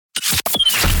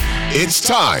It's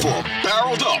time for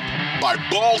Barreled Up by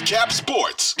Ball Cap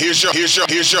Sports. Here's your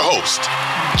host,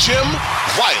 Jim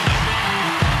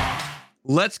Wiley.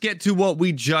 Let's get to what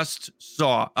we just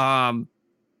saw.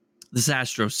 This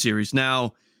Astros series.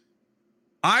 Now,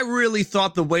 I really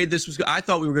thought the way this was, I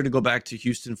thought we were going to go back to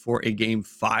Houston for a game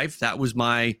 5. That was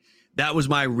my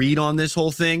read on this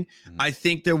whole thing. I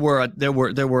think there were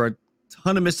a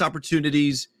ton of missed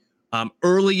opportunities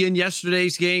early in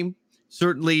yesterday's game.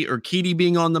 Certainly, Urquidy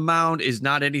being on the mound is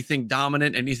not anything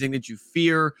dominant, anything that you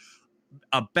fear.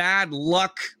 A bad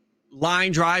luck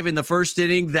line drive in the first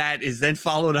inning that is then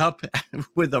followed up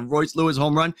with a Royce Lewis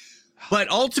home run. But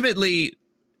ultimately,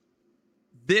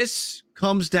 this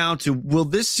comes down to, will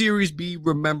this series be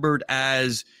remembered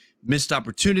as missed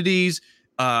opportunities,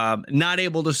 not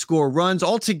able to score runs?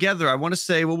 Altogether, I want to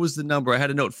say, what was the number? I had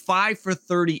a note, 5 for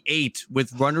 38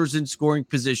 with runners in scoring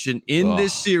position in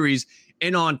this series.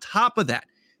 And on top of that,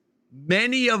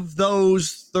 many of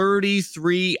those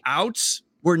 33 outs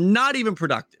were not even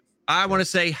productive. I want to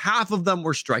say half of them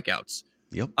were strikeouts.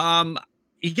 Yep.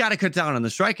 You got to cut down on the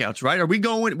strikeouts, right? Are we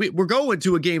going? We're going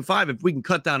to a game 5 if we can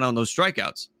cut down on those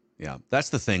strikeouts. Yeah, that's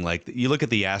the thing. Like, you look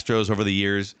at the Astros over the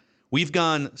years, we've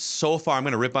gone so far. I'm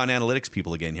going to rip on analytics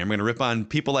people again here. I'm going to rip on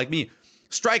people like me.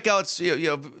 Strikeouts,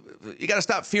 you got to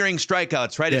stop fearing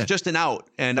strikeouts, right? Yeah. It's just an out.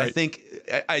 And right.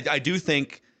 I do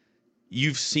think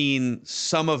you've seen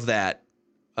some of that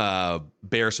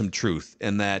bear some truth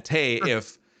in that, hey,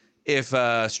 if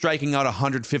striking out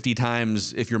 150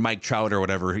 times, if you're Mike Trout or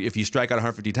whatever, if you strike out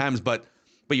 150 times, but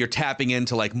you're tapping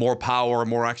into like more power,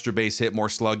 more extra base hit, more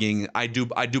slugging, I do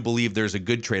believe there's a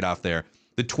good trade-off there.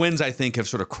 The Twins, I think, have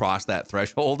sort of crossed that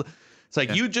threshold. It's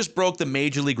like you just broke the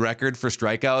major league record for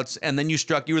strikeouts, and then you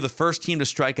were the first team to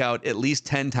strike out at least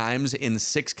 10 times in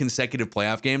 6 consecutive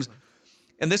playoff games.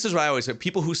 And this is what I always say.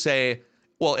 People who say,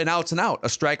 well, an out's an out. A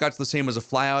strikeout's the same as a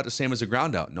flyout, the same as a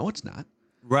ground out. No, it's not.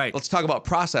 Right. Let's talk about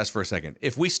process for a second.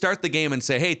 If we start the game and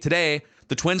say, hey, today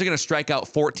the Twins are going to strike out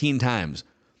 14 times.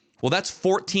 Well, that's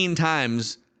 14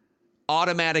 times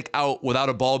automatic out without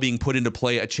a ball being put into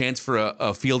play, a chance for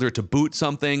a fielder to boot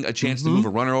something, a chance to move a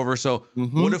runner over. So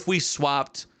what if we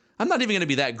swapped? I'm not even going to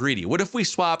be that greedy. What if we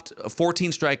swapped 14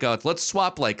 strikeouts? Let's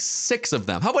swap like 6 of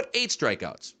them. How about 8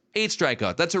 strikeouts? 8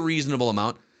 strikeouts. That's a reasonable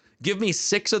amount. Give me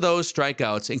 6 of those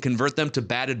strikeouts and convert them to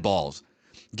batted balls.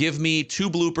 Give me 2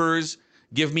 bloopers.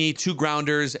 Give me 2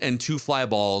 grounders and 2 fly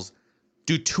balls.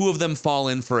 Do 2 of them fall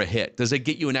in for a hit? Does it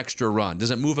get you an extra run?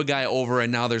 Does it move a guy over and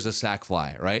now there's a sac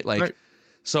fly, right? Right.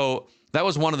 So that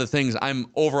was one of the things I'm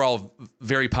overall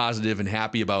very positive and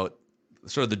happy about,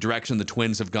 sort of the direction the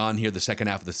Twins have gone here the second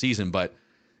half of the season. But,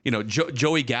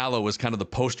 Joey Gallo was kind of the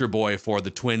poster boy for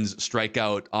the Twins'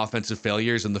 strikeout offensive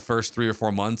failures in the first 3 or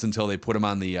 4 months until they put him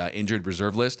on the injured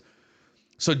reserve list.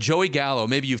 So Joey Gallo,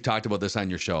 maybe you've talked about this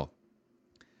on your show.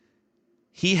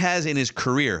 He has in his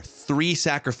career 3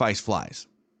 sacrifice flies.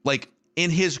 Like,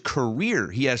 in his career,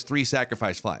 he has 3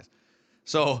 sacrifice flies.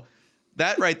 So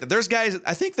that right there,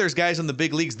 I think there's guys in the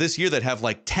big leagues this year that have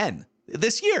like 10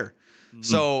 this year. Mm-hmm.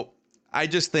 So I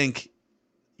just think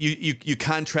you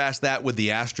contrast that with the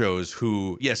Astros,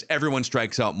 who, yes, everyone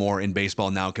strikes out more in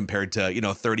baseball now compared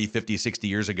to, 30, 50, 60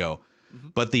 years ago. Mm-hmm.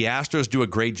 But the Astros do a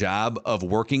great job of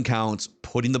working counts,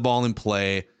 putting the ball in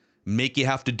play, make you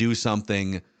have to do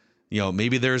something.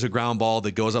 Maybe there's a ground ball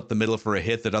that goes up the middle for a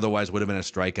hit that otherwise would have been a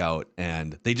strikeout.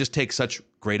 And they just take such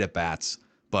great at-bats.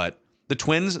 But the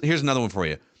Twins, here's another one for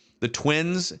you. The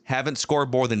Twins haven't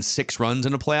scored more than 6 runs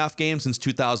in a playoff game since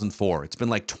 2004. It's been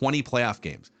like 20 playoff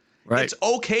games. Right. It's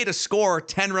okay to score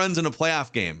 10 runs in a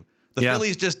playoff game. The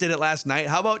Phillies just did it last night.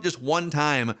 How about just one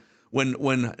time when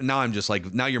now I'm just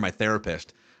like, now you're my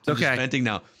therapist. I'm just venting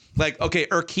now. Like, okay,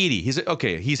 Urquidy,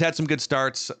 he's had some good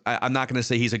starts. I'm not going to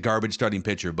say he's a garbage starting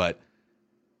pitcher, but,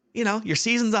 your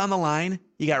season's on the line.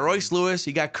 You got Royce Lewis,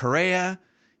 you got Correa,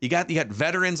 you got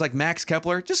veterans like Max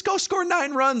Kepler. Just go score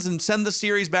 9 runs and send the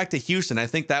series back to Houston. I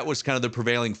think that was kind of the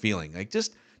prevailing feeling. Like,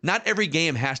 just not every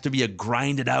game has to be a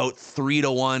grinded out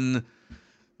 3-1.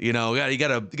 You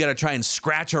gotta try and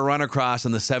scratch a run across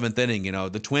in the 7th inning.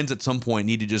 The Twins at some point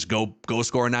need to just go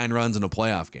score 9 runs in a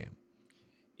playoff game.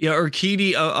 Yeah,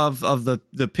 Urquidy of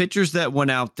the pitchers that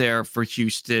went out there for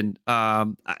Houston,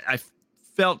 I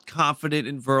felt confident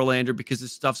in Verlander because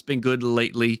his stuff's been good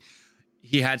lately.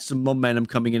 He had some momentum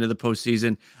coming into the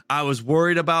postseason. I was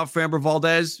worried about Framber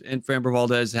Valdez, and Framber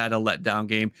Valdez had a letdown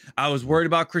game. I was worried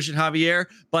about Christian Javier,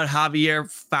 but Javier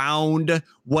found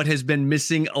what has been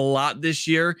missing a lot this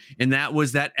year, and that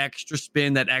was that extra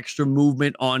spin, that extra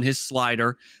movement on his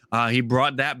slider. He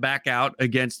brought that back out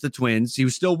against the Twins. He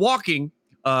was still walking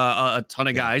a ton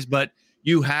of guys, but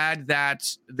you had that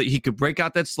he could break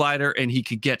out that slider and he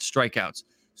could get strikeouts.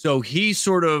 So he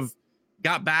sort of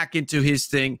got back into his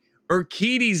thing.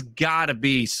 Urquidy's got to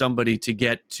be somebody to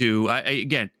get to.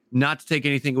 Again, not to take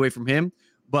anything away from him,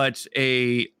 but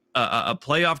a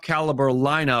playoff caliber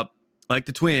lineup like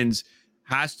the Twins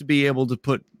has to be able to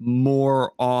put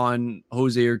more on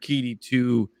Jose Urquidy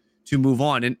to move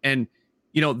on. And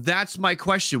that's my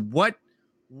question.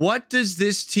 What does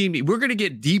this team need? We're going to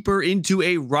get deeper into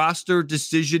a roster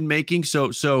decision making.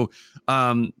 So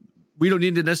we don't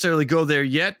need to necessarily go there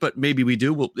yet, but maybe we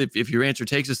do. If your answer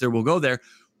takes us there, we'll go there.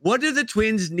 What do the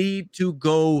Twins need to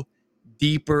go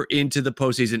deeper into the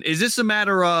postseason? Is this a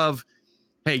matter of,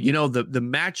 hey, the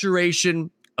maturation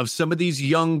of some of these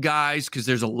young guys? Because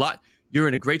there's a lot. You're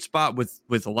in a great spot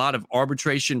with a lot of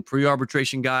arbitration,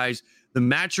 pre-arbitration guys. The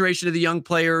maturation of the young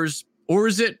players, or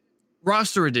is it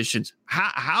roster additions?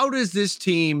 How does this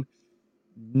team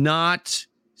not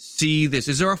see this?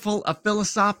 Is there a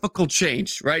philosophical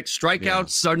change, right?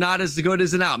 Strikeouts are not as good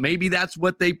as an out. Maybe that's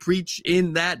what they preach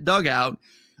in that dugout.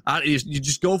 You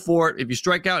just go for it. If you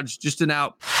strike out, it's just an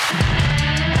out.